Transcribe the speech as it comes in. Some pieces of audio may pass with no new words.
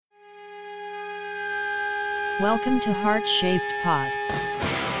Welcome to Heart Shaped Pod,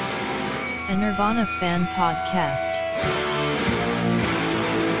 a Nirvana fan podcast,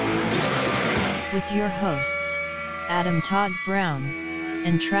 with your hosts, Adam Todd Brown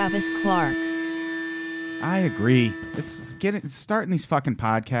and Travis Clark. I agree. It's starting these fucking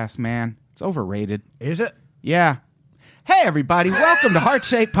podcasts, man. It's overrated. Is it? Yeah. Hey, everybody. Welcome to Heart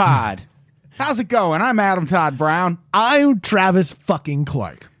Shaped Pod. How's it going? I'm Adam Todd Brown. I'm Travis fucking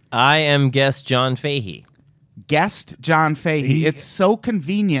Clark. I am guest John Fahey. Guest John Fahey. It's so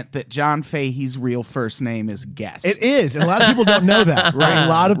convenient that John Fahey's real first name is Guest. It is, and a lot of people don't know that. Right. A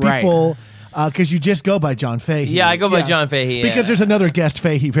lot of people, because you just go by John Fahey. Yeah, I go by John Fahey. Because there's another Guest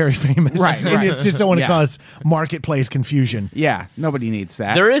Fahey, very famous. Right. And it's just don't want to Yeah. cause marketplace confusion. Yeah, nobody needs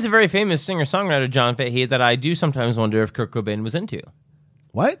that. There is a very famous singer-songwriter, John Fahey, that I do sometimes wonder if Kurt Cobain was into.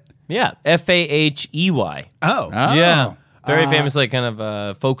 What? Yeah, Fahey. Oh. Yeah, very famous, like kind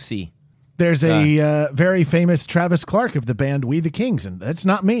of folksy. There's a very famous Travis Clark of the band We the Kings, and that's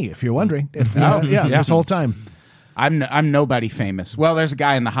not me, if you're wondering. This whole time. I'm nobody famous. Well, there's a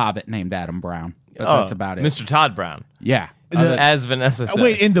guy in The Hobbit named Adam Brown, but that's about it. Mr. Todd Brown. Yeah. As Vanessa says.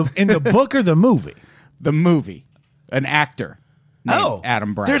 Wait, in the book or the movie? The movie. An actor named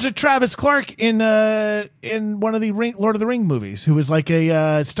Adam Brown. There's a Travis Clark in one of the Lord of the Ring movies who was like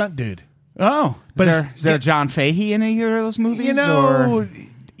a stunt dude. Oh. But Is there a John Fahey in either of those movies? You know, or?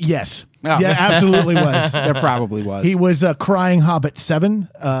 yes. Oh. Yeah, absolutely was. There probably was. He was Crying Hobbit 7.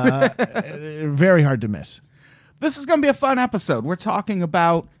 Very hard to miss. This is going to be a fun episode. We're talking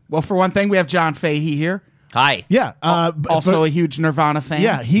about, well, for one thing, we have John Fahey here. Hi. Yeah. Also a huge Nirvana fan.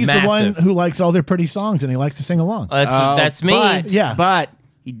 Yeah, he's the one Massive. who likes all their pretty songs and he likes to sing along. That's me. But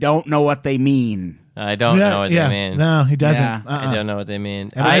you don't know what they mean. I don't know what they mean. No, he doesn't. Yeah. I don't know what they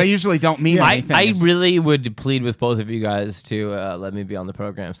mean. They usually don't mean anything. I really would plead with both of you guys to let me be on the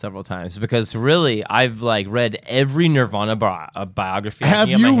program several times because really I've read every Nirvana biography. Have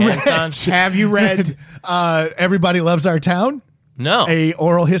I can get you my hands on. Have you read Everybody Loves Our Town? No. A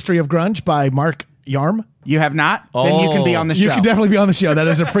Oral History of Grunge by Mark Yarm? You have not? Then you can be on the show. You can definitely be on the show. That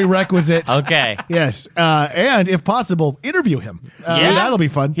is a prerequisite. Okay. Yes. And if possible, interview him. That'll be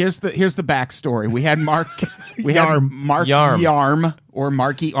fun. Here's the backstory. We had Mark Yarm. Yarm or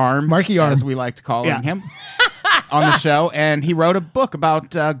Marky Arm. Marky Arm. as we like to call him. On the show, and he wrote a book about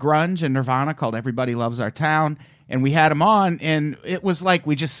grunge and Nirvana called Everybody Loves Our Town. And we had him on, and it was like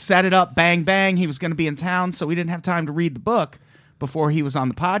we just set it up, bang, bang. He was going to be in town, so we didn't have time to read the book before he was on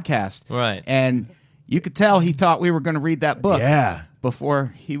the podcast. Right. And you could tell he thought we were going to read that book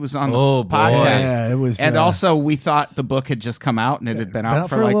before he was on the podcast. Yeah, it was. And also, we thought the book had just come out, and it had been out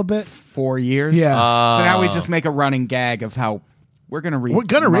for a like little bit. 4 years. Yeah. So now we just make a running gag of how we're going to read We're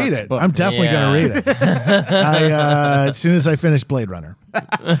going to read Mark's it. book. I'm definitely going to read it. As soon as I finish Blade Runner.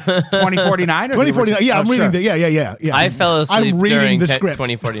 2049? 2049. Yeah, I'm reading the. Yeah. I fell asleep I'm reading during the script.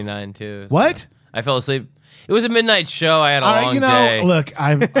 2049 too. So What? I fell asleep. It was a midnight show. I had a long day. Look,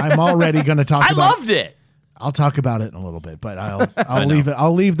 I'm already going to talk I about. loved it. I'll talk about it in a little bit, but I'll leave it.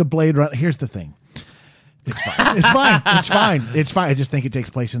 I'll leave the Blade Runner. Here's the thing. It's fine. It's fine. It's fine. It's fine. I just think it takes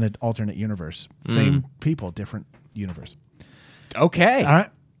place in an alternate universe. Same people, different universe. Okay. All right.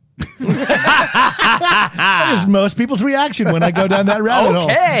 That is most people's reaction when I go down that rabbit hole.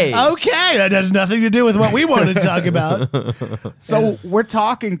 Okay. Okay. That has nothing to do with what we wanted to talk about. So we're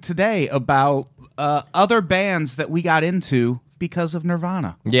talking today about other bands that we got into because of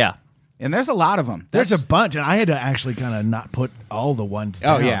Nirvana. Yeah. And there's a lot of them. There's a bunch, and I had to actually kind of not put all the ones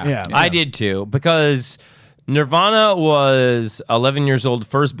Oh, down. yeah. I did too, because Nirvana was 11 years old,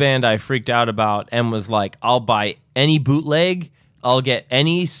 first band I freaked out about and was like, I'll buy any bootleg. I'll get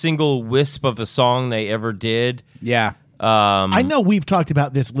any single wisp of a song they ever did. Yeah. I know we've talked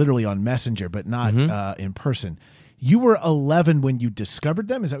about this literally on Messenger, but not in person. You were 11 when you discovered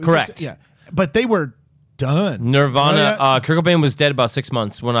them? Is that what Correct. you said? Yeah. But they were done. Nirvana, Oh, yeah. Kurt Cobain was dead about 6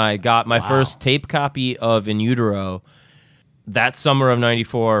 months when I got my first tape copy of In Utero. That summer of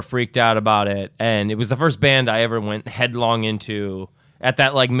 94, freaked out about it. And it was the first band I ever went headlong into at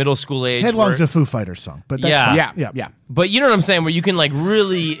that middle school age. Headlong's a Foo Fighters song, but that's Yeah. fine. Yeah. But you know what I'm saying? Where you can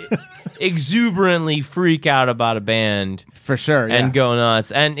really exuberantly freak out about a band For sure. Yeah. and go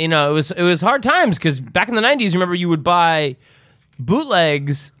nuts. And it was hard times because back in the 90s, remember you would buy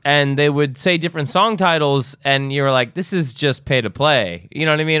bootlegs and they would say different song titles and you were like, this is just pay to play. You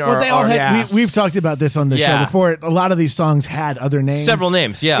know what I mean? Well, they all had. yeah. We've talked about this on the show Yeah. before. A lot of these songs had other names, Several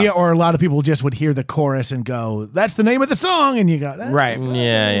names, yeah. Or a lot of people just would hear the chorus and go, "That's the name of the song," and you go, Right.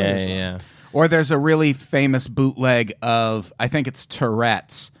 Yeah. Or there's a really famous bootleg of, I think it's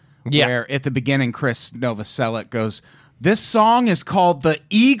Tourette's, Yeah. where at the beginning Chris Novoselic goes, This song is called "The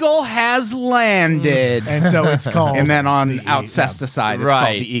Eagle Has Landed," And so it's called. and then on Alcesticide, it's Right.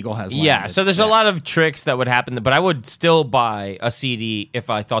 called "The Eagle Has Landed." Yeah, so there's a lot of tricks that would happen, but I would still buy a CD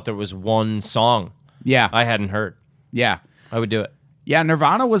if I thought there was one song yeah, I hadn't heard. yeah. I would do it. Yeah,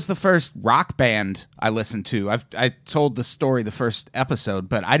 Nirvana was the first rock band I listened to. I told the story the first episode,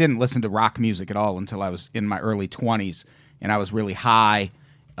 but I didn't listen to rock music at all until I was in my early 20s, and I was really high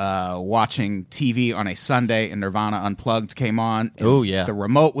watching TV on a Sunday, and Nirvana Unplugged came on. and Oh, yeah. The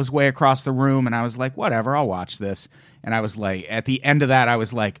remote was way across the room, and I was like, whatever, I'll watch this. And I was like, at the end of that, I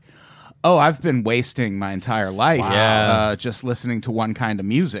was like, oh, I've been wasting my entire life Yeah. just listening to one kind of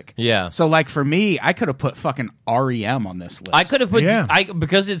music. Yeah. So, like, for me, I could have put fucking REM on this list. I could have put Yeah.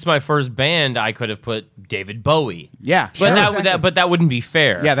 because it's my first band. I could have put David Bowie. Yeah, but sure, that exactly. that wouldn't be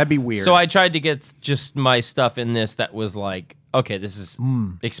fair. Yeah, that'd be weird. So I tried to get just my stuff in this that was like, okay, this is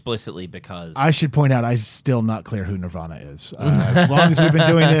explicitly because I should point out, I'm still not clear who Nirvana is. As long as we've been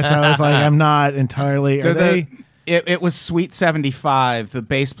doing this, I was like, I'm not entirely. Are they? It was Sweet 75, the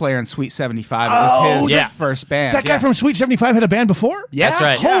bass player in Sweet 75. It was his yeah. first band. That guy Yeah. from Sweet 75 had a band before? Yeah, That's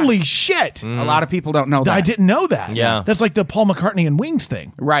right. Holy shit. A lot of people don't know that. I didn't know that. Yeah. That's like the Paul McCartney and Wings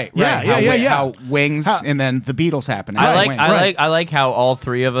thing. Right, Yeah, right. yeah, How, yeah, yeah. How Wings and then the Beatles happened. I Right, like Wings. I like how all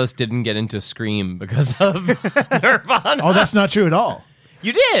three of us didn't get into Scream because of Nirvana. Oh, that's not true at all.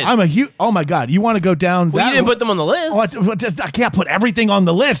 You did. I'm a huge. Oh my God. You want to go down well, that you didn't put them on the list. I can't put everything on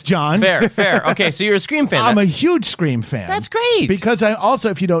the list, John. Fair. Okay, so you're a Scream fan. I'm a huge Scream fan. That's great. Because I also,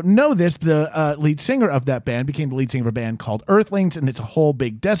 if you don't know this, the lead singer of that band became the lead singer of a band called Earthlings, and it's a whole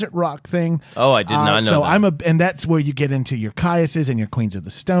big desert rock thing. Oh, I did not know So that. and that's where you get into your Caiuses and your Queens of the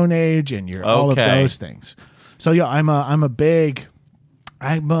Stone Age and your all of Okay. those things. So yeah, I'm a big.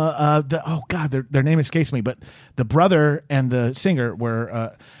 Oh God, their name escapes me, but the brother and the singer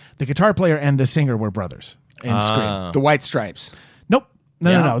were the guitar player and the singer were brothers in Scream. The White Stripes. Nope, no,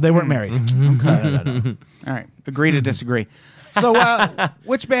 Yeah. no, they weren't married. No. All right. Agree to disagree. So,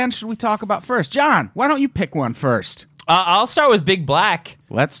 which band should we talk about first? John, why don't you pick one first? I'll start with Big Black.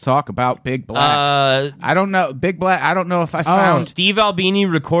 Let's talk about Big Black. I don't know. Big Black, I don't know if I found. Steve Albini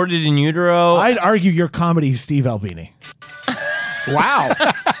recorded in utero. I'd argue your comedy is Steve Albini. Wow.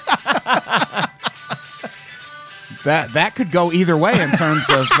 That could go either way in terms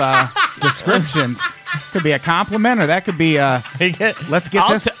of descriptions. Could be a compliment, or that could be let's get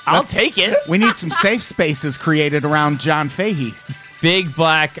this. I'll take it. We need some safe spaces created around John Fahey. Big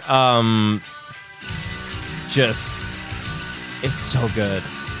Black, just it's so good,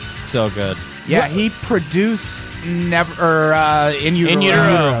 so good. Yeah, he produced Never in Utero. In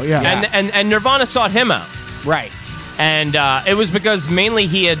utero, yeah. And Nirvana sought him out, Right. and it was because mainly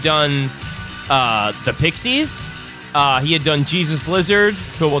he had done the Pixies. He had done Jesus Lizard,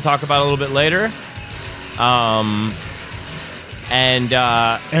 who we'll talk about a little bit later.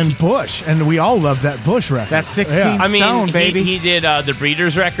 And Bush, and we all love that Bush record. That's 16 Yeah. I mean, Stone, baby. he did the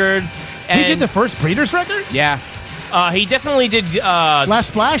Breeders record. He And, did the first Breeders record? Yeah. he definitely did Last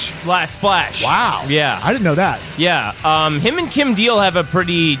Splash? Last Splash. Wow. Yeah. I didn't know that. Yeah. Him and Kim Deal have a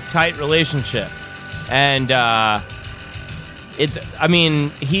pretty tight relationship. And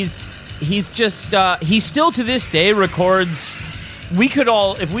he's just he still to this day records. We could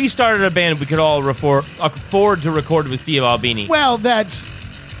all, if we started a band, we could all afford to record with Steve Albini. Well, that's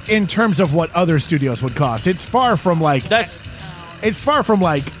in terms of what other studios would cost. It's far from like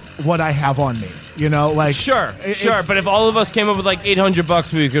what I have on me. You know, like Sure. it's But if all of us came up with like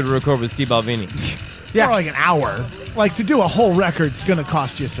 $800, we could record with Steve Albini. for like an hour. Like to do a whole record's gonna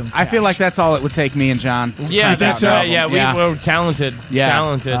cost you some I feel cash. like that's all it would take me and John. Yeah, Crank that's out an album. we're talented. Yeah.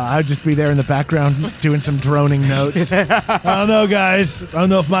 Talented. I'd just be there in the background doing some droning notes. I don't know, guys. I don't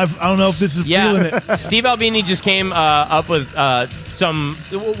know if this is feeling it. Steve Albini just came up with some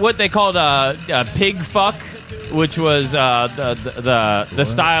what they called pig fuck, which was the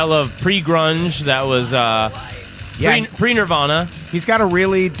style of pre-grunge that was pre-Nirvana. He's got a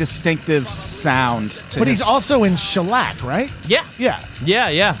really distinctive sound to But his- he's also in Shellac, right? Yeah.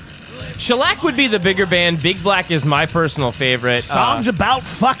 Yeah. Shellac would be the bigger band. Big Black is my personal favorite. Songs about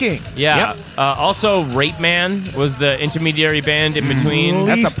fucking. Yeah. Yep. Also, Rape Man was the intermediary band in between.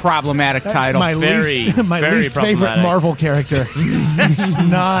 That's least- a problematic That's title. my Very, least, my very least favorite problematic. Marvel character. It's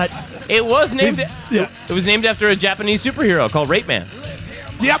not. It was named. Yeah. It was named after a Japanese superhero called Rape Man.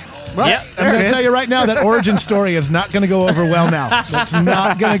 Yep. Well, Yep, I'm there going it to tell is. you right now that origin story is not going to go over well now. That's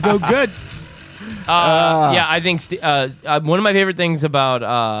not going to go good. Yeah, I think one of my favorite things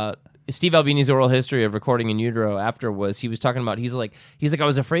about Steve Albini's oral history of recording In Utero after was he was talking about he's like I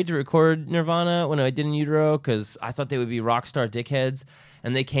was afraid to record Nirvana when I did In Utero because I thought they would be rock star dickheads,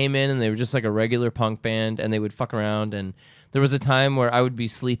 and they came in and they were just like a regular punk band and they would fuck around, and there was a time where I would be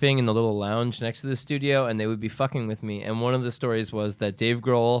sleeping in the little lounge next to the studio and they would be fucking with me, and one of the stories was that Dave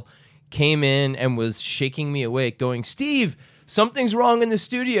Grohl came in and was shaking me awake going, "Steve, something's wrong in the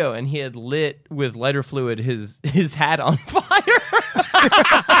studio," and he had lit with lighter fluid his hat on fire.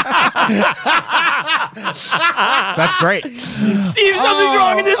 That's great. Steve, something's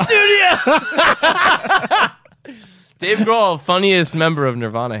wrong in the studio. Dave Grohl, funniest member of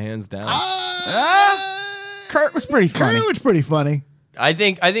Nirvana, hands down. Kurt was pretty funny. Kurt was pretty funny. I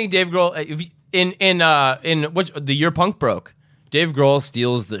think Dave Grohl in what the year punk broke, Dave Grohl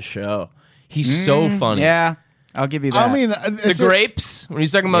steals the show. He's so funny. Yeah, I'll give you that. I mean, The Grapes, when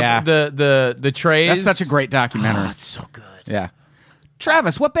he's talking about the trays. That's such a great documentary. Oh, it's so good. Yeah.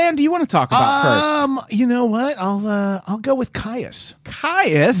 Travis, what band do you want to talk about first? You know what? I'll go with Caius.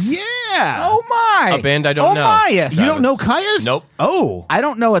 Caius? Yeah. Oh my. A band I don't know. Caius. You don't know Caius? Nope. Oh. I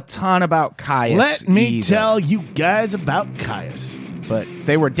don't know a ton about Caius. Let me either, tell you guys about Caius. but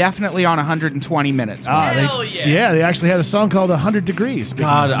they were definitely on 120 minutes. Hell yeah. Yeah, they actually had a song called 100 Degrees.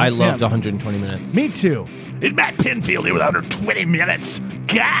 God, I loved Yeah. 120 minutes. Me too. It's Matt Pinfield here with 120 minutes.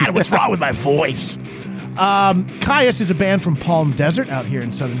 God, what's wrong with my voice? Caius is a band from Palm Desert out here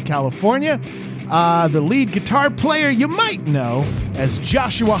in Southern California. The lead guitar player you might know as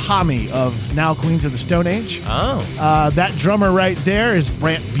Joshua Homme of now Queens of the Stone Age. Oh. That drummer right there is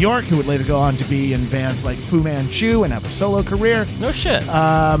Brant Bjork, who would later go on to be in bands like Fu Manchu and have a solo career. No shit.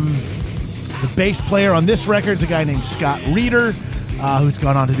 The bass player on this record is a guy named Scott Reeder, who's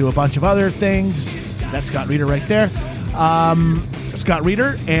gone on to do a bunch of other things. That's Scott Reeder right there. Scott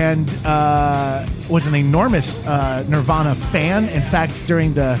Reeder and was an enormous Nirvana fan. In fact,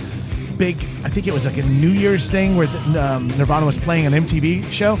 during the big, I think it was like a New Year's thing where Nirvana was playing an MTV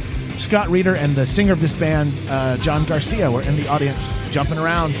show, Scott Reeder and the singer of this band, John Garcia, were in the audience jumping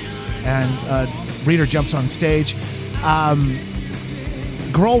around, and Reeder jumps on stage.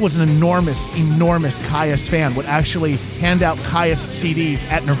 Grohl was an enormous Caius fan, would actually hand out Caius CDs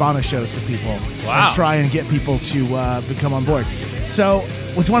at Nirvana shows to people. Wow. And try and get people to become on board. So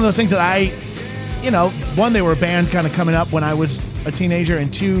it's one of those things that I, one, they were a band kind of coming up when I was a teenager,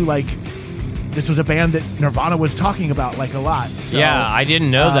 and two, like, this was a band that Nirvana was talking about like a lot. So, yeah, I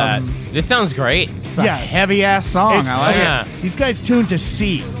didn't know that. This sounds great. It's a heavy ass song. It's- I like yeah. it. These guys tuned to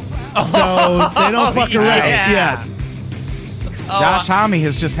C, so they don't fuck around. yeah. Josh Homme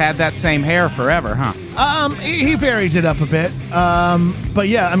has just had that same hair forever, huh? He varies it up a bit. But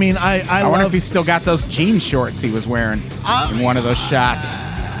yeah, I mean, I wonder if love he's still got those jean shorts he was wearing in one of those shots.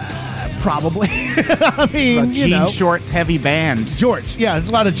 probably. I A mean, jean shorts heavy band. jorts. Yeah, there's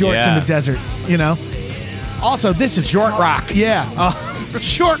a lot of jorts Yeah. in the desert. Also, this is Short rock. Yeah,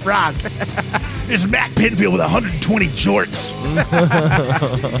 short rock. This is Matt Pinfield with 120 jorts.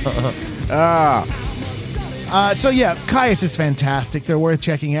 So yeah, Caius is fantastic. They're worth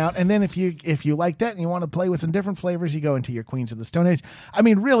checking out. And then if you like that and you want to play with some different flavors, you go into your Queens of the Stone Age. I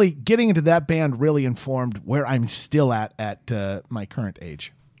mean, really, getting into that band really informed where I'm still at my current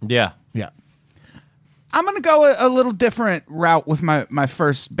age. Yeah. Yeah. I'm going to go a little different route with my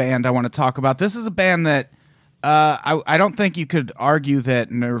first band I want to talk about. This is a band that I don't think you could argue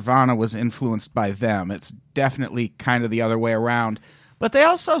that Nirvana was influenced by them. It's definitely kind of the other way around. But they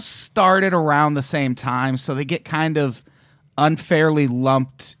also started around the same time, so they get kind of unfairly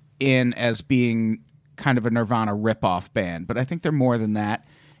lumped in as being kind of a Nirvana ripoff band. But I think they're more than that.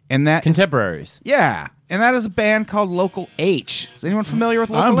 And that Contemporaries. yeah. And that is a band called Local H. Is anyone familiar with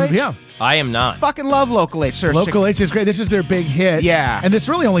Local H? Yeah. I am not. Fucking love Local H. They're Local H is great. This is their big hit. Yeah. And it's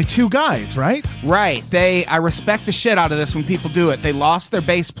really only two guys, right? Right. I respect the shit out of this when people do it. They lost their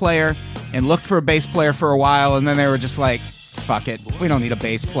bass player and looked for a bass player for a while, and then they were just like, fuck it. We don't need a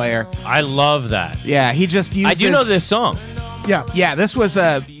bass player. I love that. Yeah, he just uses... I do know this song. Yeah. Yeah, this was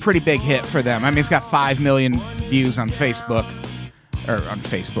a pretty big hit for them. I mean, it's got 5 million views on Facebook. Or on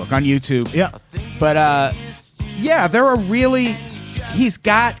YouTube. Yeah. But, yeah, they're a really... He's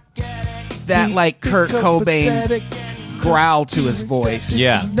got that, like, Kurt Cobain growl to his voice.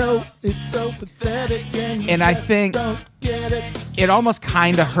 Yeah. No, it's so pathetic. And I think it almost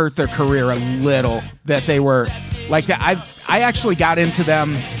kind of hurt their career a little that they were like that. I actually got into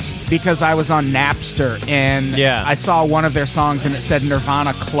them because I was on Napster and Yeah. I saw one of their songs and it said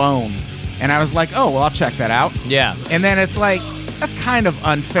Nirvana clone. And I was like, oh, well, I'll check that out. Yeah. And then it's like, that's kind of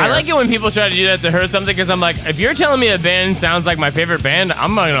unfair. I like it when people try to do that to hurt something because I'm like, if you're telling me a band sounds like my favorite band,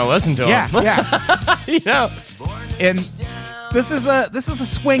 I'm not going to listen to them. Yeah, yeah. You know? And This is a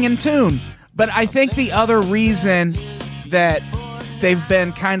swinging tune. But I think the other reason that they've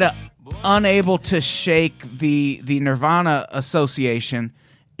been kind of unable to shake the Nirvana association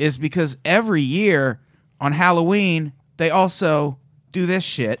is because every year on Halloween they also do this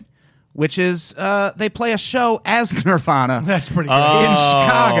shit, which is they play a show as Nirvana. That's pretty good. In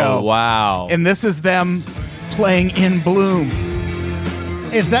Chicago. Wow. And this is them playing In Bloom.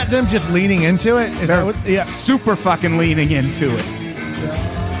 Is that them just leaning into it? Is They're that what, yeah. super fucking leaning into it.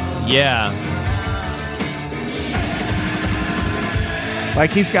 Yeah.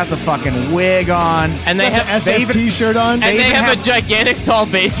 Like he's got the fucking wig on. And they Got have the SS even- t-shirt on. and they even have a have- gigantic tall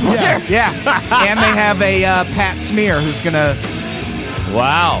bass player. Yeah. Yeah. And they have a Pat Smear who's going to...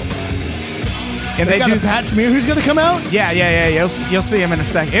 Wow. And They they got do... a Pat Smear who's going to come out? Yeah. You'll see him in a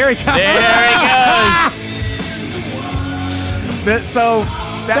second. Here he comes. There he goes. So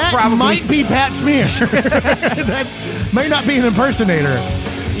that probably... might be Pat Smear. That may not be an impersonator.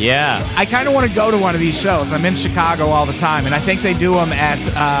 Yeah. I kind of want to go to one of these shows. I'm in Chicago all the time, and I think they do them at...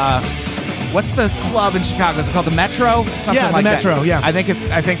 what's the club in Chicago? Is it called the Metro? Something Yeah, the like Metro, that. yeah. I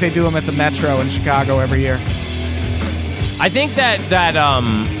think they do them at the Metro in Chicago every year. I think that's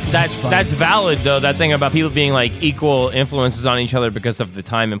valid though. That thing about people being like equal influences on each other because of the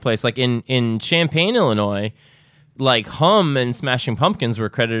time and place. Like in Champaign, Illinois, like Hum and Smashing Pumpkins were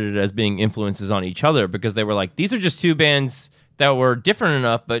credited as being influences on each other because they were like, these are just two bands that were different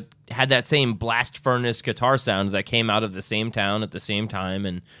enough but had that same blast furnace guitar sound that came out of the same town at the same time,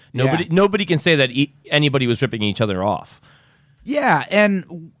 and nobody can say that anybody was ripping each other off. Yeah,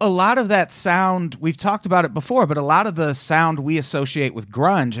 and a lot of that sound, we've talked about it before, but a lot of the sound we associate with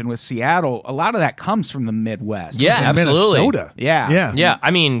grunge and with Seattle, a lot of that comes from the Midwest. Yeah, absolutely. Minnesota. Yeah. Yeah. Yeah, I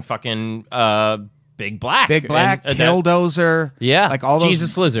mean, fucking Big Black. Big Black, And, Killdozer. Yeah, like all those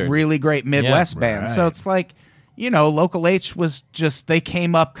Jesus Lizard. really great Midwest Yeah, bands. right. So it's like, Local H was just, they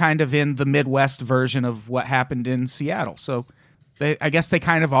came up kind of in the Midwest version of what happened in Seattle. So I guess they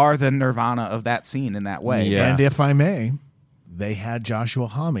kind of are the Nirvana of that scene in that way. Yeah. And if I may, they had Joshua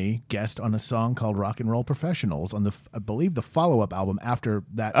Homme guest on a song called Rock and Roll Professionals on I believe the follow-up album after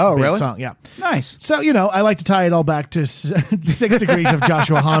that Oh, big really? song. Yeah. Nice. So, I like to tie it all back to 6 Degrees of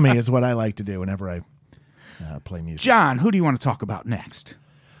Joshua Homme is what I like to do whenever I play music. John, who do you want to talk about next?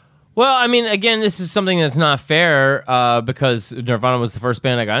 Well, I mean, again, this is something that's not fair because Nirvana was the first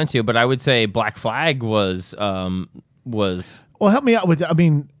band I got into, but I would say Black Flag was. Well, help me out with that. I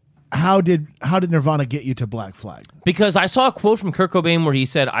mean, how did Nirvana get you to Black Flag? Because I saw a quote from Kurt Cobain where he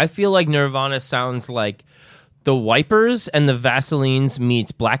said, "I feel like Nirvana sounds like the Wipers and the Vaselines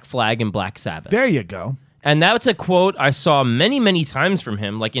meets Black Flag and Black Sabbath." There you go. And that's a quote I saw many, many times from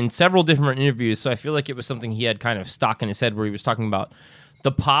him, like in several different interviews. So I feel like it was something he had kind of stock in his head where he was talking about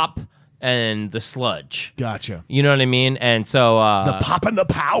the pop and the sludge. Gotcha. You know what I mean? And so The pop and the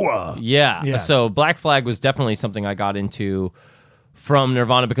power. yeah. Yeah. So Black Flag was definitely something I got into from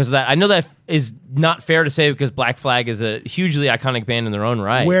Nirvana because of that. I know that is not fair to say because Black Flag is a hugely iconic band in their own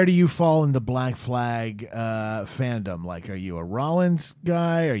right. Where do you fall in the Black Flag fandom? Like, are you a Rollins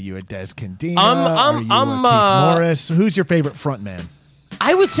guy? Are you a Des Cantina? Are you a Keith Morris? Who's your favorite frontman?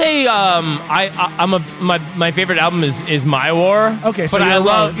 I would say my favorite album is My War. Okay, so but I you're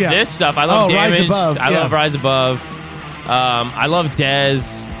love yeah. this stuff. I love Rise Damaged. Above, I yeah. love Rise Above. I love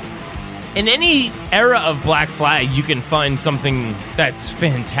Dez. In any era of Black Flag, you can find something that's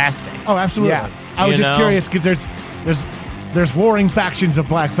fantastic. Oh, absolutely. Yeah. I was You just know? curious because there's warring factions of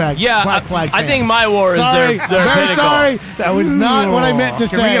Black Flag. Yeah, Black Flag. I fans. think My War is Sorry, their very pinnacle. sorry. That was not what I meant to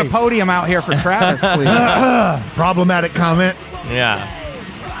Can we say. get a podium out here for Travis, please? Problematic comment. Yeah.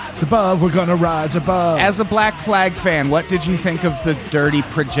 It's above. We're gonna rise above. As a Black Flag fan, what did you think of the Dirty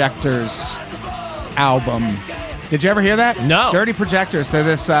Projectors album? Did you ever hear that? No. Dirty Projectors, they're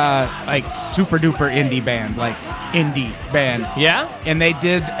this like super duper indie band, Yeah? and they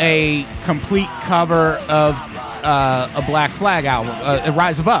did a complete cover of a Black Flag album,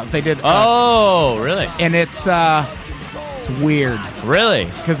 Rise Above. They did, Oh, really? and it's weird Really?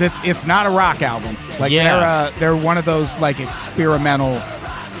 because it's not a rock album. Like Yeah. they're one of those like experimental,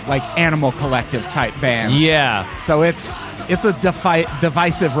 like Animal Collective type bands. Yeah. So it's a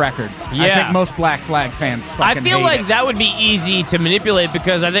divisive record. I Yeah. think most Black Flag fans I fucking feel hate like it. that would be easy to manipulate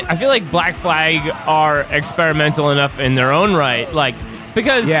because I feel like Black Flag are experimental enough in their own right. Like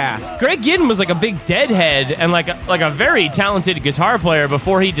because Yeah. Greg Ginn was like a big deadhead and like a very talented guitar player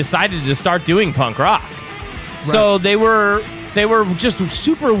before he decided to start doing punk rock. So they were just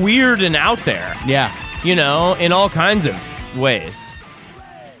super weird and out there. Yeah. In all kinds of ways.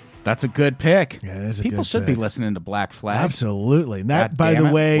 That's a good pick. Yeah, it is a People good should be pick. listening to Black Flag. Absolutely. And that, God by damn the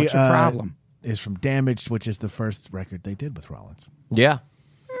it. way, What's your problem? is from Damaged, which is the first record they did with Rollins. Yeah.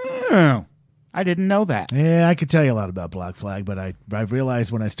 Oh, I didn't know that. Yeah, I could tell you a lot about Black Flag, but I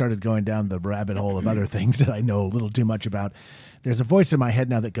realized when I started going down the rabbit hole of other things that I know a little too much about, there's a voice in my head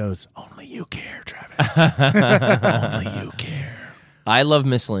now that goes, only you care, Travis. Only you care. I love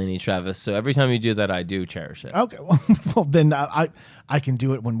Miscellany, Travis. So every time you do that, I do cherish it. Okay, well then I can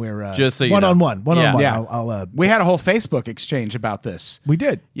do it when we're Just so you one know. on one. Yeah. I'll We had a whole Facebook exchange about this. we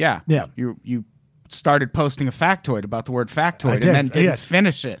did. Yeah. Yeah. You started posting a factoid about the word factoid did, and then didn't yes.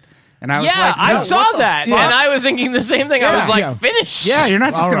 finish it. And I was Yeah, like, I no, saw what the that, fuck? and I was thinking the same thing. I was like, yeah. finish. Yeah, you're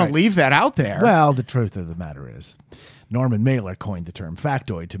not just All going right. to leave that out there. Well, the truth of the matter is, Norman Mailer coined the term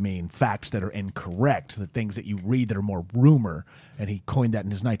factoid to mean facts that are incorrect, the things that you read that are more rumor, and he coined that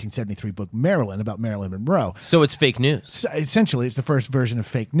in his 1973 book Marilyn about Marilyn Monroe. So it's fake news. So essentially, it's the first version of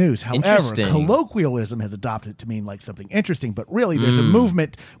fake news. However, Interesting. colloquialism has adopted it to mean like something interesting, but really there's a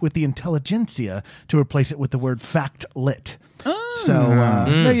movement with the intelligentsia to replace it with the word fact-lit. So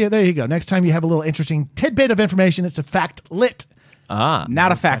there you go. Next time you have a little interesting tidbit of information, it's a fact-lit.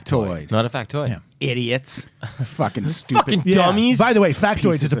 Not a factoid. Not a factoid. Yeah. Idiots. Fucking stupid. Fucking Yeah. dummies. By the way,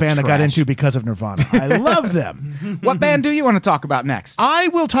 Factoids Pieces is a of band I got trash. into because of Nirvana. I love them. What band do you want to talk about next? I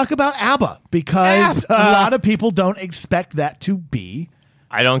will talk about ABBA because a lot of people don't expect that to be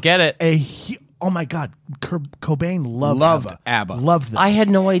I don't get it. oh my God, Kurt Cobain Loved ABBA. ABBA. Loved them. I had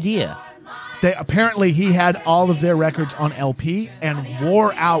no idea. Apparently he had all of their records on LP and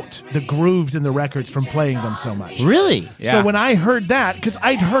wore out the grooves in the records from playing them so much. Really? Yeah. So when I heard that, because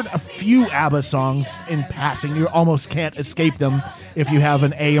I'd heard a few ABBA songs in passing, you almost can't escape them if you have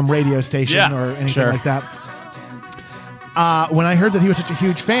an AM radio station Yeah, or anything sure. like that. When I heard that he was such a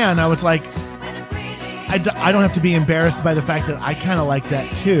huge fan, I was like, I don't have to be embarrassed by the fact that I kind of like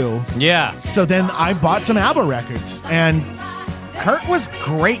that too. Yeah. So then I bought some ABBA records, and Kurt was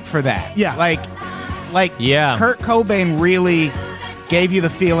great for that. Yeah. Like Yeah. Kurt Cobain really gave you the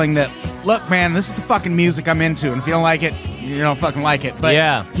feeling that, look, man, this is the fucking music I'm into, and if you don't like it, you don't fucking like it. But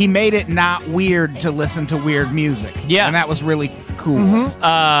Yeah. he made it not weird to listen to weird music. Yeah. And that was really cool.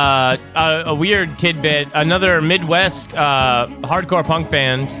 Mm-hmm. A weird tidbit. Another Midwest hardcore punk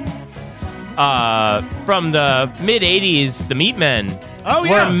band from the mid '80s, the Meatmen. Oh,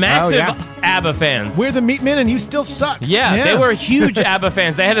 yeah. Were massive Oh, yeah. ABBA fans. we're the Meatmen and you still suck. Yeah, they were huge ABBA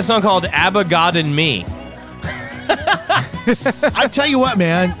fans. They had a song called ABBA, God and Me. I tell you what,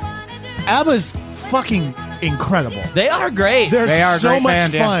 man, ABBA's fucking incredible. They are great. They're They are a so great much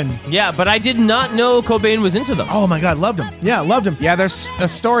band, yeah. fun. Yeah, but I did not know Cobain was into them. Oh my God, loved him. Yeah, loved him. Yeah, there's a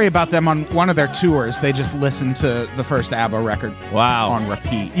story about them on one of their tours. They just listened to the first ABBA record Wow. on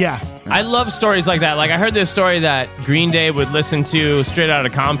repeat. Yeah. I love stories like that. Like, I heard this story that Green Day would listen to Straight Outta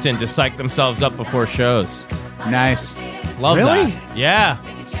Compton to psych themselves up before shows. Nice. Love Really? that. Yeah.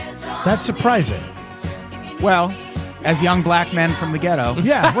 That's surprising. Well, as young black men from the ghetto,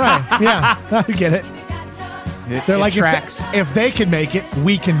 Yeah, right. Yeah, I get it. They're like, tracks. if they can make it,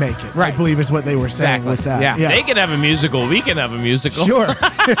 we can make it. I Right. believe is what they were saying Exactly. with that. Yeah. They can have a musical. We can have a musical. Sure.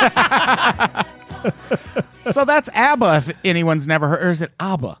 So that's ABBA if anyone's never heard. Or is it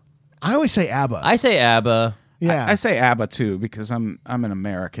ABBA? I always say ABBA. I say ABBA. yeah. I say ABBA too because I'm an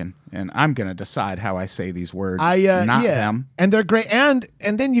American and I'm gonna decide how I say these words, not yeah. them. And they're great. And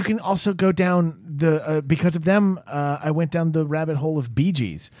then you can also go down the because of them. I went down the rabbit hole of Bee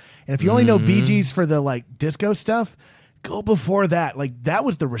Gees. And if you only know Bee Gees for the like disco stuff, go before that. Like that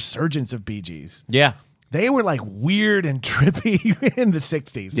was the resurgence of Bee Gees. Yeah. They were like weird and trippy in the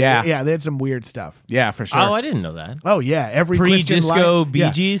 60s. Yeah. Yeah, they had some weird stuff. Yeah, for sure. Oh, I didn't know that. Oh yeah, every Christian Pre-disco lion- Bee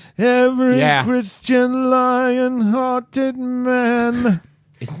yeah. Gees? Every Yeah. Christian lion-hearted man.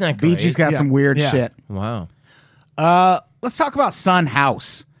 Isn't that Bee great? Gees got Yeah. some weird Yeah. shit. Wow. Let's talk about Son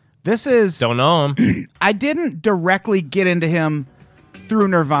House. This is Don't know him. I didn't directly get into him through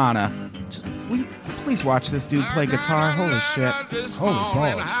Nirvana. Will you please watch this dude play guitar? Holy shit. Holy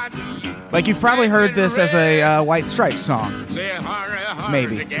balls. Like, you've probably heard this as a White Stripes song.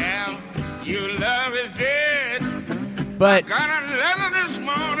 Maybe. But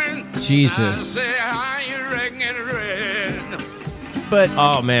Jesus. but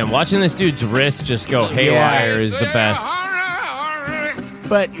Oh, man. Watching this dude's wrist just go haywire is the best.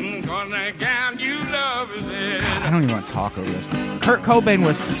 but I don't even want to talk over this. Kurt Cobain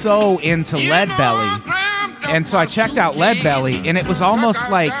was so into Leadbelly, and so I checked out Leadbelly, and it was almost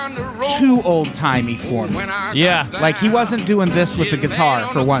like too old-timey for me. Yeah. Like, he wasn't doing this with the guitar,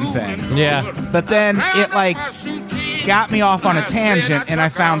 for one thing. Yeah. But then it, like, got me off on a tangent, and I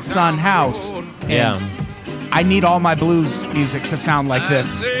found Son House. And Yeah. I need all my blues music to sound like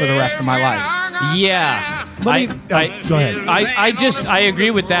this for the rest of my life. Yeah. Go ahead. I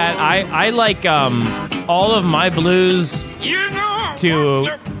agree with that. I like all of my blues to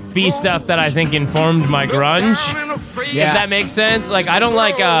be stuff that I think informed my grunge. Yeah. If that makes sense. Like, I don't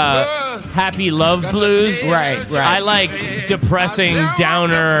like happy love blues. Right. I like depressing,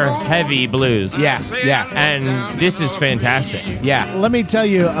 downer, heavy blues. Yeah. And this is fantastic. Yeah. Let me tell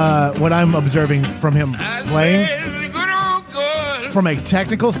you what I'm observing from him playing. From a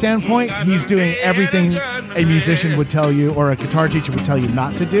technical standpoint, he's doing everything a musician would tell you or a guitar teacher would tell you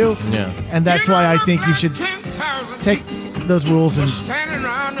not to do. Yeah. And that's why I think you should take those rules and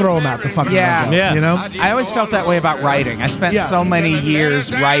throw them out the fucking window. Yeah. You know? I always felt that way about writing. I spent so many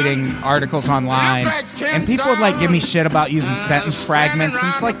years writing articles online, and people would like give me shit about using sentence fragments,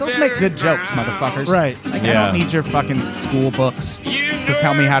 and it's like, those make good jokes, motherfuckers. Right. Like, I Yeah. don't need your fucking school books to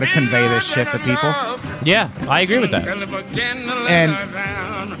tell me how to convey this shit to people. Yeah, I agree with that. And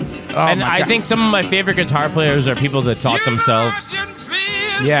And I think some of my favorite guitar players are people that taught themselves.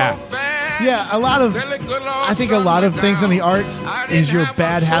 yeah, I think a lot of things in the arts is your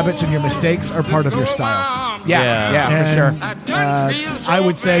bad habits and your mistakes are part of your style. yeah, for sure. I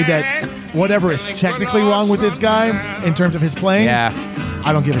would say that whatever is technically wrong with this guy in terms of his playing, Yeah.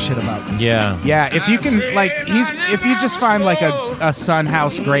 I don't give a shit about. Yeah. Yeah, if you can, like, if you just find like a Sun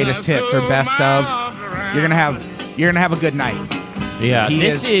House greatest hits or best of, you're gonna have a good night. Yeah, He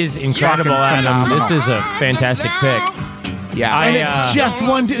this is is incredible, fucking Adam. phenomenal. This is a fantastic pick. Yeah, And it's just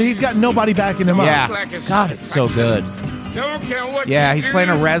one dude. He's got nobody backing him up. yeah, God, it's so good. yeah. He's playing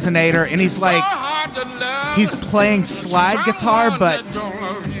a resonator, and he's playing slide guitar, but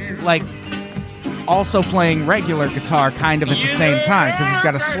like also playing regular guitar, kind of at the same time, because he's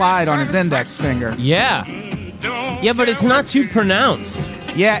got a slide on his index finger. Yeah. Yeah, but it's not too pronounced.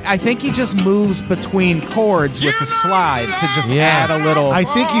 Yeah, I think he just moves between chords with the slide to just Yeah. add a little. I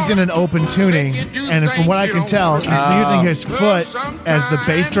think he's in an open tuning, and from what I can tell, he's using his foot as the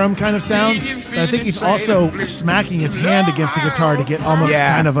bass drum kind of sound. But I think he's also smacking his hand against the guitar to get almost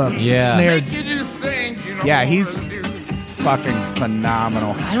Yeah. kind of a Yeah. snared. Yeah, he's fucking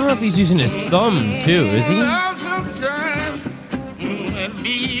phenomenal. I don't know if he's using his thumb, too. Is he?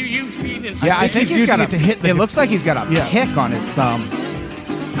 Yeah, I think he's he's got using it to hit the It looks like he's got a Yeah. pick on his thumb.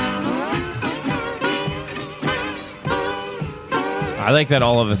 I like that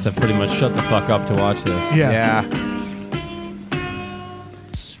all of us have pretty much shut the fuck up to watch this. Yeah.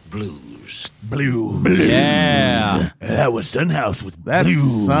 Blues. Yeah. That was Sunhouse with That's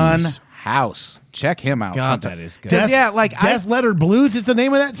Blues. Sun House. Check him out. God, sometime. that is good. 'Cause, yeah, like Death Letter Blues is the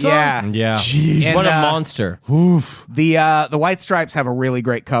name of that song? Yeah. Yeah. Jeez. And, What a monster. Oof. The White Stripes have a really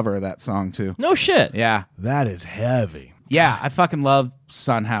great cover of that song too. No shit. Yeah. That is heavy. Yeah, I fucking love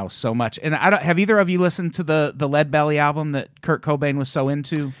Sun House so much. And I don't have either of you listened to the Lead Belly album that Kurt Cobain was so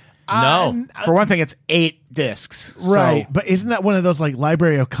into? No. For one thing, it's 8 discs. Right. So, But isn't that one of those like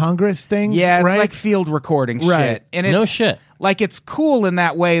Library of Congress things? yeah, it's right? like field recording Right. shit. And it's No shit. Like, it's cool in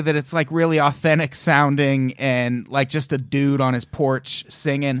that way that it's like really authentic sounding and like just a dude on his porch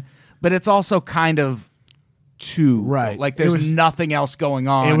singing. But it's also kind of too Right. Like It there's was- nothing else going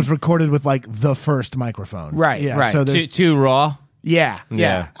on. It was recorded with like the first microphone. Right, Yeah. right. So Too, there's, too raw. yeah.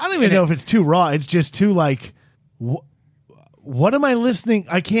 Yeah. I don't even know if it's too raw. It's just too like, what am I listening?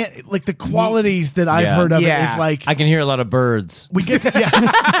 I can't like the qualities that I've Yeah. heard of Yeah. it is like I can hear a lot of birds. we get to yeah.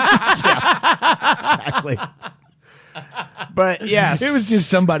 Exactly. But yes. It was just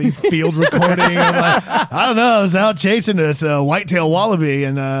somebody's field recording. I'm like, I don't know. I was out chasing this whitetail wallaby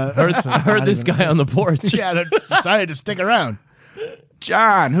and I heard this guy on the porch. Yeah, I decided to stick around.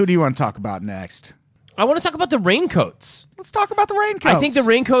 John, who do you want to talk about next? I want to talk about the raincoats. Let's talk about the raincoats. I think the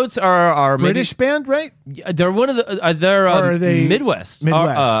raincoats are British band, right? Maybe, they're one of the they're Or are they Midwest.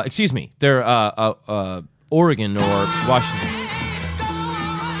 Midwest? Excuse me. They're Oregon or Washington.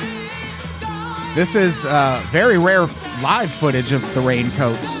 This is very rare live footage of the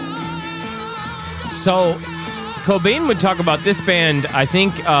raincoats. So Cobain would talk about this band. I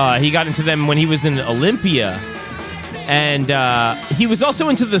think he got into them when he was in Olympia. And he was also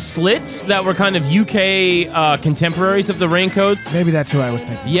into the Slits that were kind of UK contemporaries of the Raincoats. Maybe that's who I was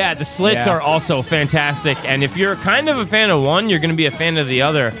thinking. Yeah, the Slits Yeah. are also fantastic. And if you're kind of a fan of one, you're going to be a fan of the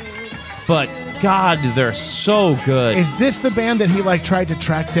other. But God, they're so good. Is this the band that he like tried to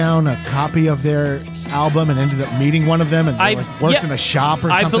track down a copy of their album and ended up meeting one of them and they, like, worked yeah, in a shop or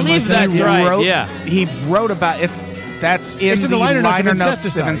I something believe like that? that's He right. wrote- Yeah. He wrote about that's in the liner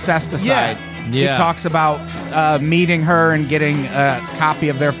notes of Incesticide. Yeah. He Yeah. talks about meeting her and getting a copy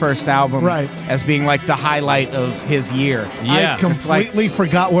of their first album Right. as being like the highlight of his year. Yeah. I completely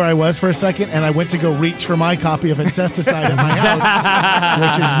forgot where I was for a second, and I went to go reach for my copy of Incesticide in my house,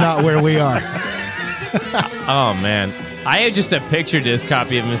 which is not where we are. Oh, man. I have just a picture disc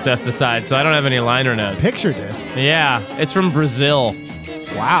copy of Incesticide, so I don't have any liner notes. Picture disc. Yeah, it's from Brazil.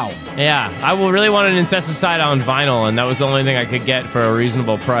 Wow. Yeah, I really wanted Incesticide on vinyl, and that was the only thing I could get for a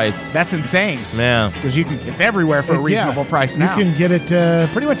reasonable price. That's insane. Yeah. Because it's everywhere for a reasonable price now. You can get it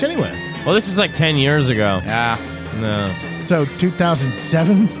pretty much anywhere. Well, this is like 10 years ago. Yeah. No. So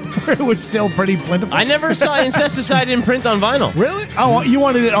 2007, where it was still pretty plentiful. I never saw Incesticide in print on vinyl. Really? Oh, you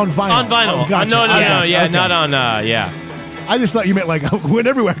wanted it on vinyl. On vinyl. Oh, gotcha. No, Gotcha. yeah, Okay. not on, yeah. I just thought you meant like went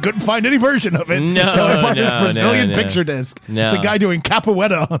everywhere. I couldn't find any version of it. No, so I bought this no, Brazilian no. picture disc. No. It's a guy doing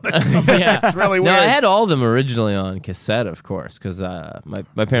capoeira on it. Yeah. It's really No, weird. I had all of them originally on cassette, of course, because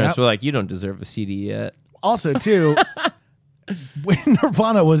my parents Yep. were like, you don't deserve a CD yet. Also, too, when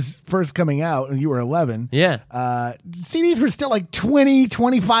Nirvana was first coming out and you were 11, Yeah. CDs were still like $20,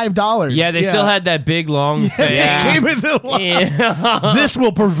 $25. Yeah, they still had that big, long thing. It came in the line. Yeah. This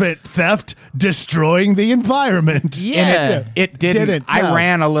will prevent theft, destroying the environment. Yeah. It didn't. I no.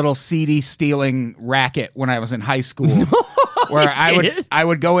 ran a little CD stealing racket when I was in high school, where I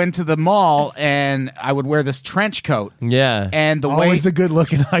would go into the mall and I would wear this trench coat. Yeah. And the Always way a good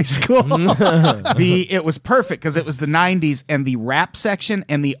look in high school. it was perfect because it was the 90s, and the rap section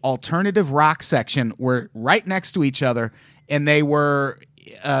and the alternative rock section were right next to each other, and they were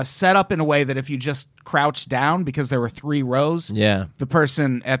set up in a way that if you just crouched down, because there were 3 rows, Yeah. the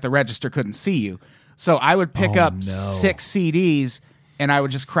person at the register couldn't see you. So I would pick up 6 CDs, and I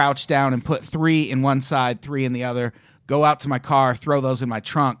would just crouch down and put 3 in one side, 3 in the other, go out to my car, throw those in my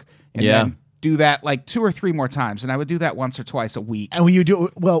trunk, and then do that like 2 or 3 more times. And I would do that once or twice a week. And when you do,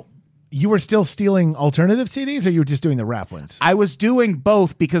 well, you were still stealing alternative CDs, or you were just doing the rap ones? I was doing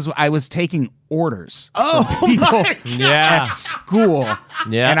both because I was taking orders Oh, from people Yeah. at school.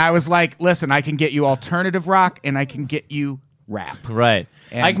 Yeah. And I was like, listen, I can get you alternative rock and I can get you rap. Right.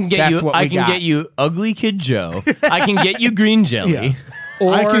 And I can get that's you. what I we can got. get you Ugly Kid Joe. I can get you Green Jelly. Yeah.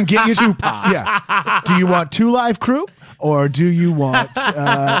 Or I can get you Tupac. Yeah. Do you want 2 Live Crew, or do you want?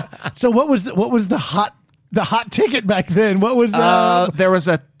 So what was the hot ticket back then? What was? There was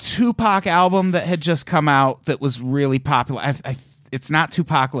a Tupac album that had just come out that was really popular. It's not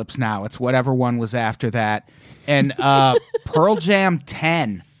Tupacalypse now. It's whatever one was after that. And Pearl Jam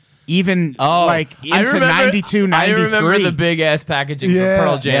 10. Even like into 92, 93. I remember the big ass packaging Yeah. for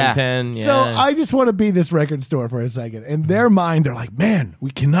Pearl Jam Yeah. 10. Yeah. So I just want to be this record store for a second. In their mind, they're like, man,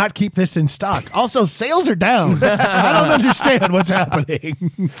 we cannot keep this in stock. Also, sales are down. I don't understand what's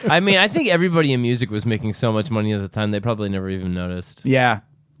happening. I mean, I think everybody in music was making so much money at the time they probably never even noticed. Yeah.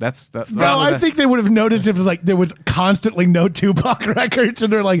 That's the. No, I think they would have noticed if like there was constantly no Tupac records,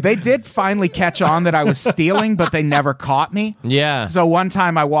 and they're like, They did finally catch on that I was stealing, but they never caught me. Yeah. So one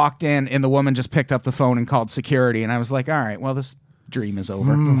time I walked in and the woman just picked up the phone and called security, and I was like, all right, well, this dream is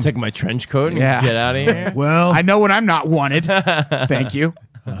over. Take my trench coat and Yeah. get out of here. well, I know when I'm not wanted. Thank you.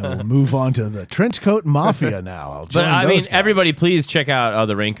 I will move on to the Trenchcoat Mafia now. I'll join But I those mean, guys. everybody, please check out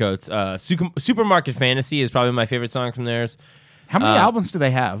the Raincoats. Supermarket Fantasy is probably my favorite song from theirs. How many albums do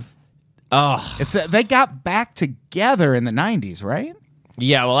they have? Oh, It's they got back together in the 90s, right?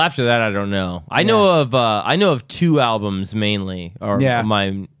 yeah. Well, after that, I don't know. I know of 2 albums mainly, or Yeah.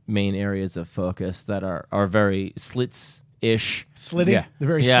 my main areas of focus that are very slits-ish. Slitty. Yeah. They're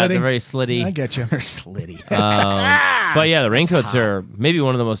very Yeah, slitty. they're very slitty. I get you. They're slitty. But yeah, the Raincoats are maybe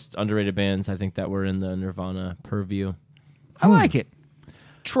one of the most underrated bands I think that were in the Nirvana purview. I like it.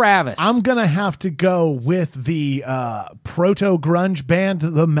 Travis. I'm gonna have to go with the proto grunge band,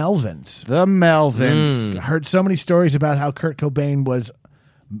 the Melvins. the Melvins. I heard so many stories about how Kurt Cobain was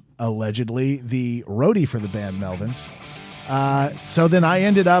allegedly the roadie for the band Melvins. So then I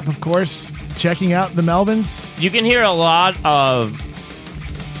ended up, of course, checking out the Melvins. You can hear a lot of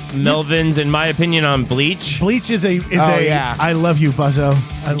Melvins, in my opinion, on Bleach. Bleach is yeah. I love you, Buzzo.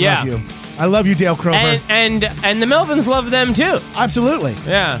 I Yeah. love you. I love you, Dale Crover. And the Melvins love them too. Absolutely.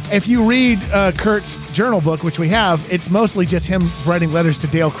 Yeah. If you read Kurt's journal book, which we have, it's mostly just him writing letters to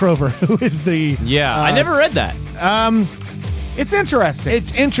Dale Crover, who is the... Yeah. I never read that. It's interesting.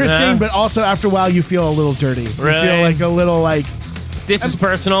 It's interesting, Yeah. but also after a while you feel a little dirty. You Really? feel like a little like... This is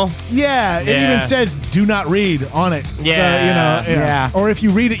personal. Yeah, it Yeah. even says "do not read" on it. So, Yeah. Yeah. Or if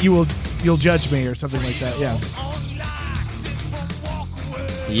you read it, you'll judge me or something like that. Yeah.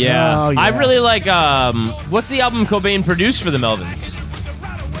 Yeah. Oh, yeah. I really like, what's the album Cobain produced for the Melvins?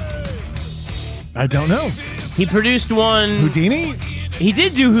 I don't know. He produced one. Houdini? He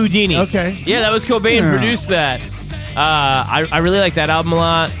did do Houdini. Okay. Yeah, that was Cobain produced that. I really like that album a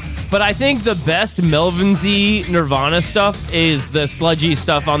lot. But I think the best Melvins-y Nirvana stuff is the sludgy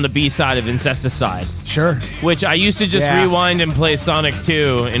stuff on the B-side of Incesticide, Sure. which I used to just Yeah. rewind and play Sonic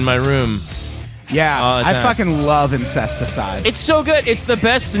 2 in my room. Yeah, all the I time. fucking love Incesticide. It's so good. It's the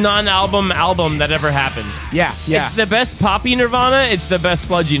best non-album album that ever happened. yeah. It's the best poppy Nirvana. It's the best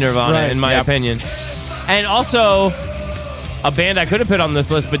sludgy Nirvana, Right. in my Yep. opinion. And also, a band I could have put on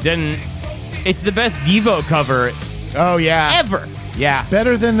this list but didn't. It's the best Devo cover Oh yeah. ever. Yeah.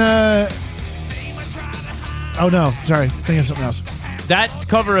 Better than oh no, sorry, thinking of something else. That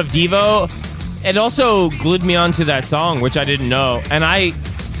cover of Devo, it also glued me onto that song, which I didn't know. And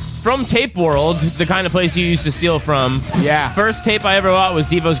from Tape World, the kind of place you used to steal from, Yeah. first tape I ever bought was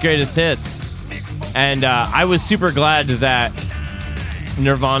Devo's Greatest Hits. And I was super glad that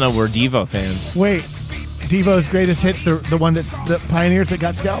Nirvana were Devo fans. Wait, Devo's Greatest Hits, the one that's the Pioneers that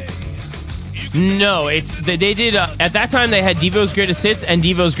got scalped? No, they did, at that time they had Devo's Greatest Hits and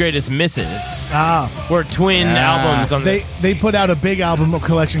Devo's Greatest Misses. Ah, Were twin albums on they put out a big album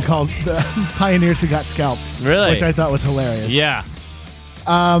collection called The Pioneers Who Got Scalped. Really? Which I thought was hilarious. Yeah.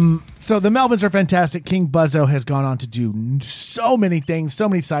 So the Melvins are fantastic. King Buzzo has gone on to do so many things, so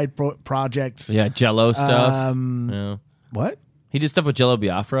many side projects. Yeah, Jello stuff. Yeah. What? He did stuff with Jello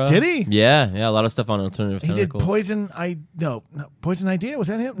Biafra. Did he? Yeah, a lot of stuff on Alternative He did Tentacles. Poison. No, Poison Idea. Was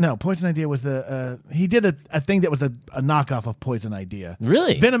that him? No, Poison Idea was the. He did a thing that was a knockoff of Poison Idea.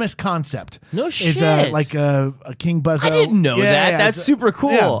 Really? Venomous Concept. No It's shit. like a King Buzzo. I didn't know that. That's it's- super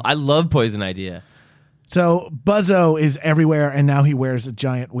cool. yeah. I love Poison Idea. So Buzzo is everywhere, and now he wears a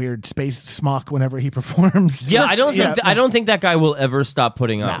giant weird space smock whenever he performs. Yeah, I don't think Yeah. I don't think that guy will ever stop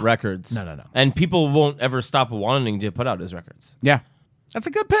putting out No. records. No. And people won't ever stop wanting to put out his records. Yeah. That's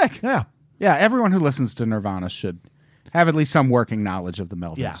a good pick. Yeah. Yeah, everyone who listens to Nirvana should have at least some working knowledge of the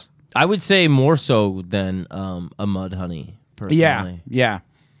Melvins. Yeah. I would say more so than a Mudhoney. Personally.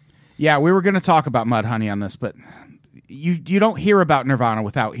 Yeah, we were going to talk about Mudhoney on this, but you don't hear about Nirvana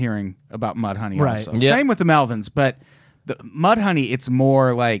without hearing about Mudhoney Right. also. Yeah. Same with the Melvins, but the Mudhoney, it's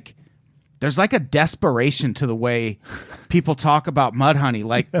more like there's like a desperation to the way people talk about Mudhoney,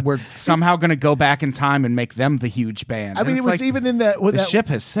 like we're somehow going to go back in time and make them the huge band. I mean, And it it's was like, even in that. the ship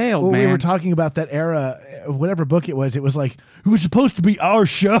has sailed, when man. we were talking about that era, whatever book it was like it was supposed to be our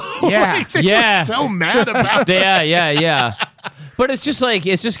show. Yeah. Like, they Yeah. were so mad about it. Yeah. But it's just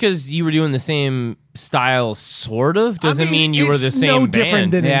because you were doing the same style, sort of, doesn't I mean, mean you were it's the same no band.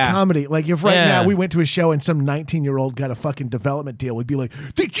 different than Yeah. in comedy. Like if right Yeah. now we went to a show and some 19-year-old got a fucking development deal, we'd be like,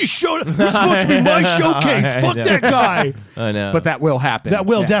 "They just showed up. It was supposed to be my showcase. Fuck that guy." I know. but that will happen. That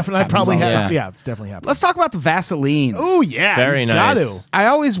will Yeah, definitely happens probably all the happens. time. Yeah, it's definitely happening. Let's talk about the Vaselines. Oh yeah, Very you nice. Got to. I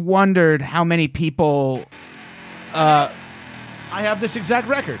always wondered how many people. I have this exact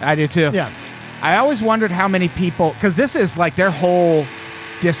record. I do too. Yeah. I always wondered how many people, because this is like their whole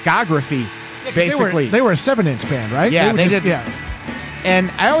discography, basically. they were a 7-inch band, right? Yeah, were they just- did. Yeah,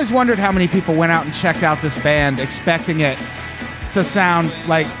 And I always wondered how many people went out and checked out this band, expecting it to sound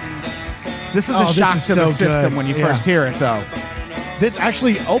like. This is Oh, a this shock is to the so system good. when you Yeah. first hear it, though. this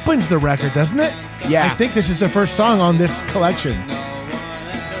actually opens the record, doesn't it? Yeah. I think this is the first song on this collection.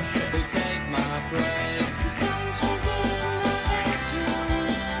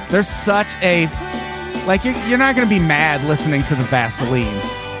 There's such a. Like, you're not going to be mad listening to the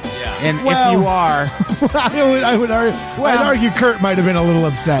Vaselines. yeah. And Well- if you are. I would argue, I'd argue Kurt might have been a little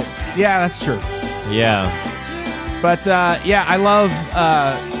upset. Yeah, that's true. Yeah. But yeah, I love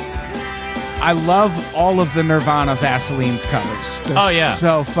all of the Nirvana Vaselines covers. They're Oh, yeah.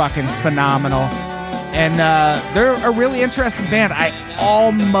 so fucking phenomenal, and they're a really interesting band. I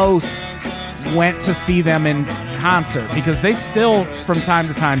almost went to see them in concert because they still, from time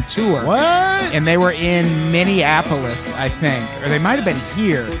to time, tour. What? And they were in Minneapolis, I think, or they might have been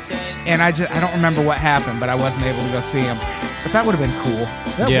here. And I don't remember what happened, but I wasn't able to go see them. But that would have been cool.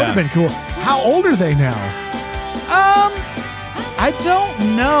 That Yeah. would have been cool. How old are they now? I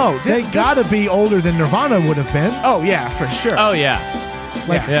don't know. They got to be older than Nirvana would have been. Oh yeah, for sure. Oh, yeah.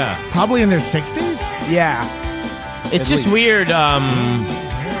 Like, Yeah. probably in their 60s? Yeah. It's At just least. weird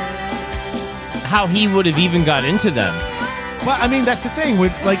how he would have even got into them. Well, I mean, that's the thing.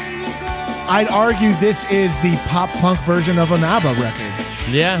 I'd argue this is the pop punk version of an ABBA record.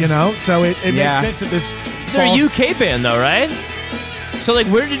 Yeah. You know? So it Yeah. makes sense that this... They're a falls- UK band, though, right? So, like,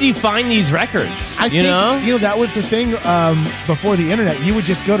 where did he find these records? I you think, know? that was the thing before the internet. You would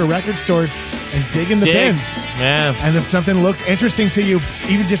just go to record stores and dig in the Dig. bins. Yeah. And if something looked interesting to you,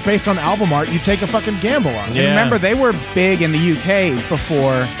 even just based on album art, you take a fucking gamble on it. Yeah. Remember, they were big in the UK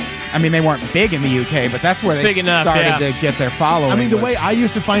before. I mean, they weren't big in the UK, but that's where they Big enough, started yeah. to get their following. I mean, the was- way I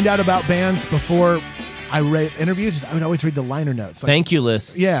used to find out about bands before I read interviews is I would always read the liner notes. Like, Thank you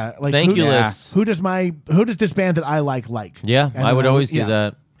lists. yeah, like Thank you who, lists. who does this band that I like? Yeah, And I then would always do yeah.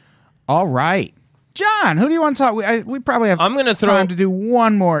 that. All right. John, who do you want to talk? We probably have I'm gonna time to do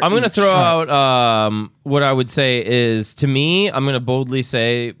one more. I'm going to each. throw out what I would say is, to me, I'm going to boldly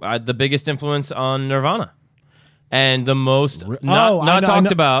say the biggest influence on Nirvana. And the most not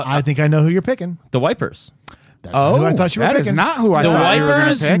talked about. I think I know who you're picking. The Wipers. That's who I thought you were that picking. is not who I The thought you were going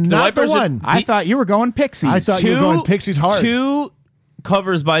Wipers- to pick. the Not the Wipers- one. I thought you were going Pixies. I thought you were going Pixies hard. 2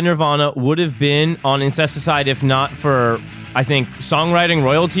 covers by Nirvana would have been on Incesticide if not for, I think, songwriting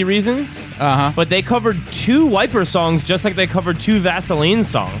royalty reasons. Uh-huh. But they covered 2 Wiper songs just like they covered 2 Vaseline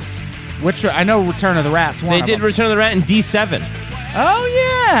songs. Which I know Return of the Rats. One They of did them. Return of the Rat in D7.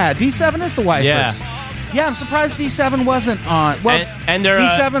 Oh yeah, D7 is the Wipers. Yeah. I'm surprised D7 wasn't on. Well, And they're,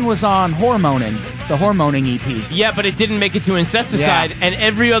 D7 was on Hormoning, the Hormoning EP. Yeah, but it didn't make it to Incesticide, Yeah. and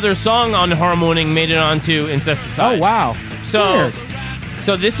every other song on Harmoning made it onto Incesticide. Oh wow. So, Weird.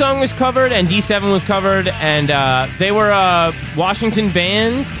 so this song was covered, and D7 was covered, and they were a Washington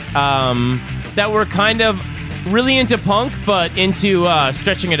band that were kind of really into punk, but into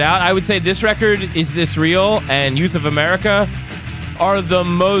stretching it out. I would say this record, Is This Real, and Youth of America are the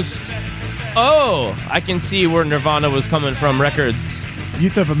most... Oh, I can see where Nirvana was coming from records.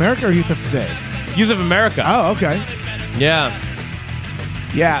 Youth of America or Youth of Today? Youth of America. Oh, okay. Yeah.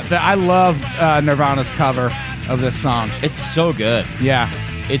 Yeah, I love Nirvana's cover of this song. It's so good. Yeah.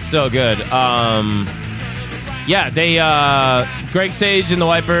 It's so good. Yeah, they Greg Sage and the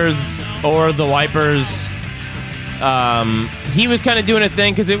Wipers, or the Wipers. He was kind of doing a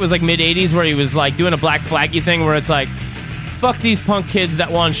thing because it was like mid '80s where he was like doing a Black Flaggy thing where it's like, fuck these punk kids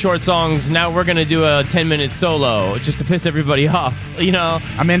that want short songs. Now we're gonna do a 10-minute solo just to piss everybody off. You know?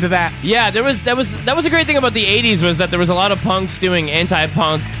 I'm into that. Yeah, that was a great thing about the '80s was that there was a lot of punks doing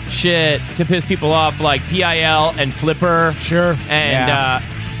anti-punk shit to piss people off, like PIL and Flipper. Sure. And Yeah.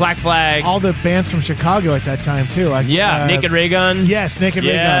 Black Flag. All the bands from Chicago at that time, too. Like, Yeah, Naked Ray Gun. Yes, Naked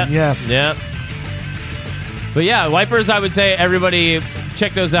Ray Gun. Yeah. Yeah. But yeah, Wipers, I would say everybody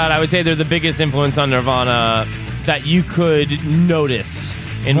check those out. I would say they're the biggest influence on Nirvana that you could notice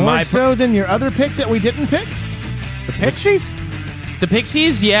in More my so than your other pick that we didn't pick? The Pixies? The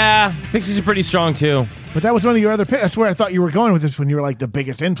Pixies, yeah. Pixies are pretty strong too. But that was one of your other picks. That's where I thought you were going with this when you were like the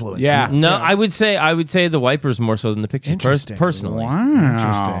biggest influence. Yeah. No, I would say the Wipers more so than the Pixies Interesting. personally. Wow.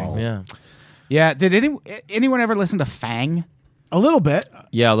 Interesting. Yeah. Yeah. Did anyone ever listen to Fang? A little bit.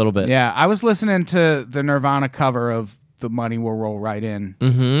 Yeah, a little bit. Yeah, I was listening to the Nirvana cover of "The Money Will Roll Right In"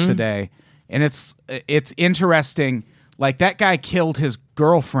 today, and it's interesting. Like, that guy killed his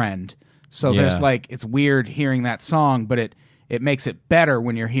girlfriend, so Yeah. there's like, it's weird hearing that song, but it makes it better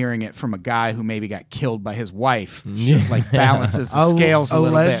when you're hearing it from a guy who maybe got killed by his wife. Like, balances the scales a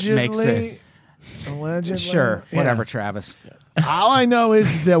little bit, makes it Allegedly. sure. Yeah. Whatever, Travis. All I know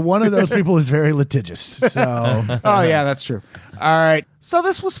is that one of those people is very litigious. So Oh yeah, that's true. All right, so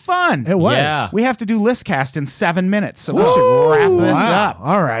this was fun. it was. Yeah. We have to do Listcast in 7 minutes, so we should wrap this Wow. up.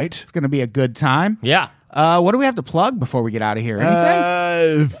 All right. It's going to be a good time. Yeah. What do we have to plug before we get out of here?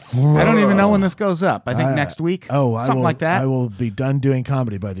 Anything? I don't even know when this goes up. I think next week. Something like that. I will be done doing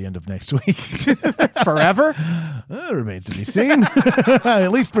comedy by the end of next week. Forever. That remains to be seen.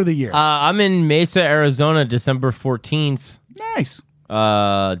 At least for the year. I'm in Mesa, Arizona, December 14th, Nice.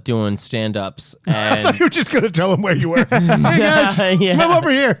 doing stand-ups. I thought And you were just going to tell him where you were. Hey guys, Yeah. come over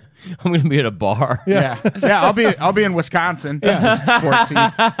here. I'm going to be at a bar. Yeah. I'll be in Wisconsin.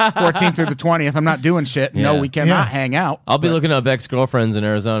 14th through the 20th. I'm not doing shit. No, Yeah. we cannot Yeah. hang out. I'll be looking up ex-girlfriends in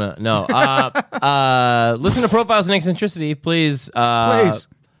Arizona. No. Listen to Profiles in Eccentricity, please. Please.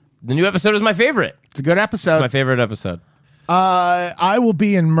 The new episode is my favorite. It's a good episode. My favorite episode. I will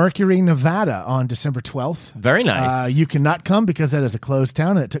be in Mercury, Nevada on December 12th. Very nice. You cannot come because that is a closed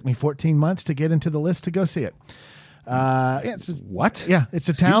town, and it took me 14 months to get into the list to go see it. What? Yeah, it's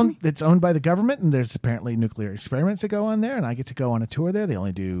a town that's owned by the government, and there's apparently nuclear experiments that go on there, and I get to go on a tour there. They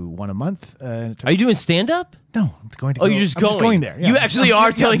only do one a month. And it took Are you doing stand-up? No, I'm going to. Oh, go. you're just I'm going. Just going there. You actually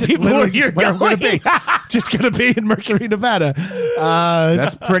are telling just people literally where you're just I'm going to going. be. Just going to be in Mercury, Nevada.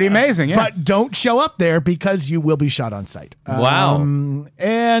 That's pretty amazing. Yeah. But don't show up there because you will be shot on sight. Wow.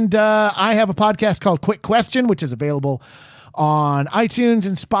 And I have a podcast called Quick Question, which is available on iTunes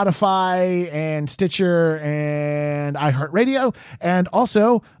and Spotify and Stitcher and iHeartRadio. And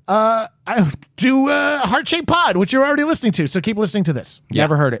also, I do Heart Shape Pod, which you're already listening to. So keep listening to this.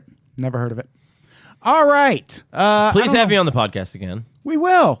 Never heard it. Never heard of it. All right. Please have me on the podcast again. We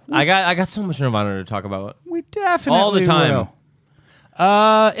will. I got so much Nirvana to talk about. We definitely All the time. will.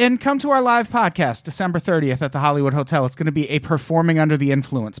 And come to our live podcast December 30th at the Hollywood Hotel. It's going to be a Performing Under the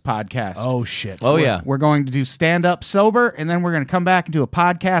Influence podcast. Oh, shit. Oh, yeah. We're going to do stand-up sober, and then we're going to come back and do a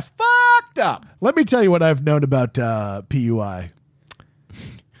podcast fucked up. Let me tell you what I've known about PUI.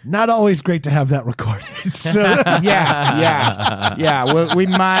 Not always great to have that recorded. So yeah. We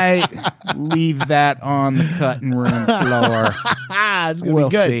might leave that on the cutting room floor. It's gonna We'll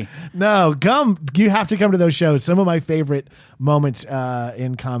be good. see. No, come. You have to come to those shows. Some of my favorite moments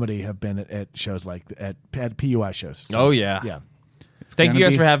in comedy have been at shows like at PUI shows. So, Oh, yeah. yeah. Thank you gonna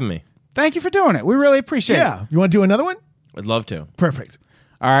guys be- for having me. Thank you for doing it. We really appreciate it. Yeah. You want to do another one? I'd love to. Perfect.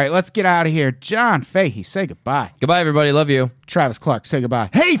 All right, let's get out of here. John Fahey, say goodbye. Goodbye, everybody. Love you. Travis Clark, say goodbye.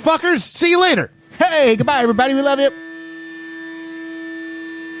 Hey, fuckers. See you later. Hey, goodbye, everybody. We love you.